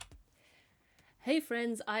Hey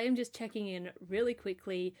friends, I am just checking in really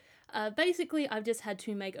quickly. Basically, I've just had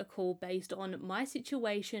to make a call based on my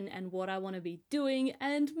situation and what I want to be doing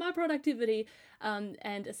and my productivity. And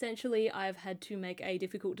essentially, I've had to make a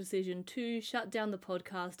difficult decision to shut down the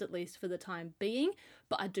podcast, at least for the time being.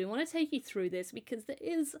 But I do want to take you through this because there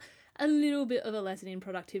is a little bit of a lesson in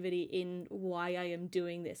productivity in why I am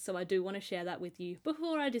doing this. So I do want to share that with you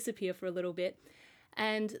before I disappear for a little bit.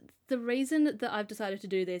 And the reason that I've decided to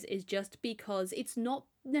do this is just because it's not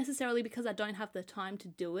necessarily because I don't have the time to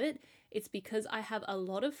do it. It's because I have a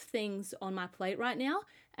lot of things on my plate right now,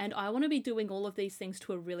 and I want to be doing all of these things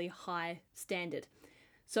to a really high standard.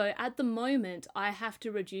 So at the moment, I have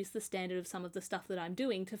to reduce the standard of some of the stuff that I'm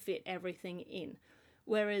doing to fit everything in.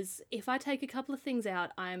 Whereas if I take a couple of things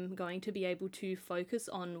out, I'm going to be able to focus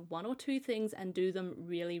on one or two things and do them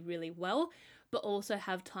really, really well, but also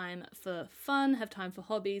have time for fun, have time for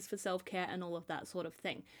hobbies, for self-care, and all of that sort of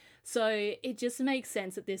thing. So it just makes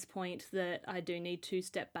sense at this point that I do need to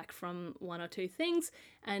step back from one or two things,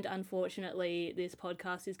 and unfortunately, this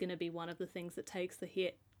podcast is going to be one of the things that takes the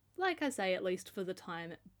hit, like I say, at least for the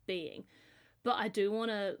time being. But I do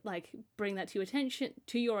want to bring that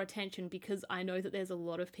to your attention because I know that there's a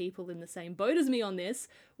lot of people in the same boat as me on this,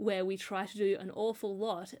 where we try to do an awful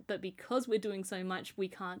lot, but because we're doing so much, we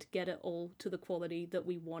can't get it all to the quality that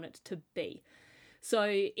we want it to be. So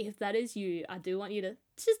if that is you, I do want you to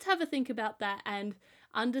just have a think about that and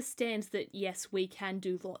understand that yes, we can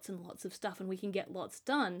do lots and lots of stuff and we can get lots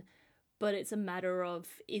done, but it's a matter of,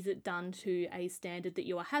 is it done to a standard that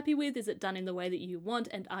you are happy with? Is it done in the way that you want?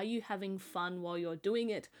 And are you having fun while you're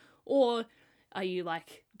doing it? Or are you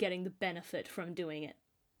getting the benefit from doing it?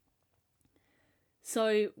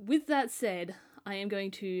 So with that said, I am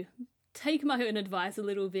going to take my own advice a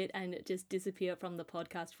little bit and just disappear from the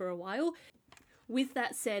podcast for a while. With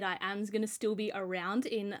that said, I am going to still be around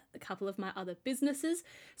in a couple of my other businesses,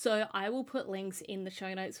 so I will put links in the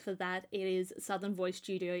show notes for that. It is Southern Voice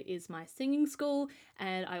Studio is my singing school,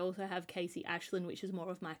 and I also have Casey Ashland, which is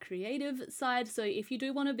more of my creative side. So if you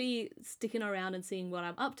do want to be sticking around and seeing what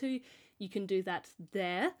I'm up to, you can do that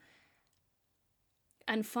there.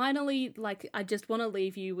 And finally, I just want to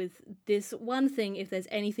leave you with this one thing. If there's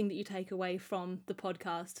anything that you take away from the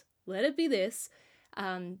podcast, let it be this.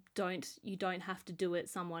 You don't have to do it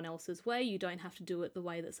someone else's way. You don't have to do it the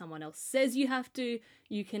way that someone else says you have to.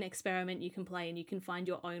 You can experiment, you can play, and you can find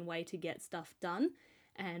your own way to get stuff done.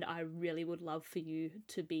 And I really would love for you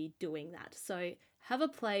to be doing that. So have a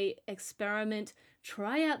play, experiment,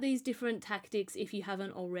 try out these different tactics if you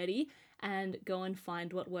haven't already, and go and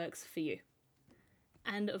find what works for you.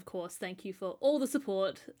 And of course, thank you for all the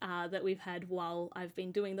support that we've had while I've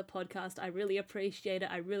been doing the podcast. I really appreciate it.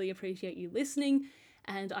 I really appreciate you listening,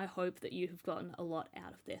 and I hope that you have gotten a lot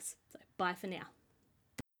out of this. So bye for now.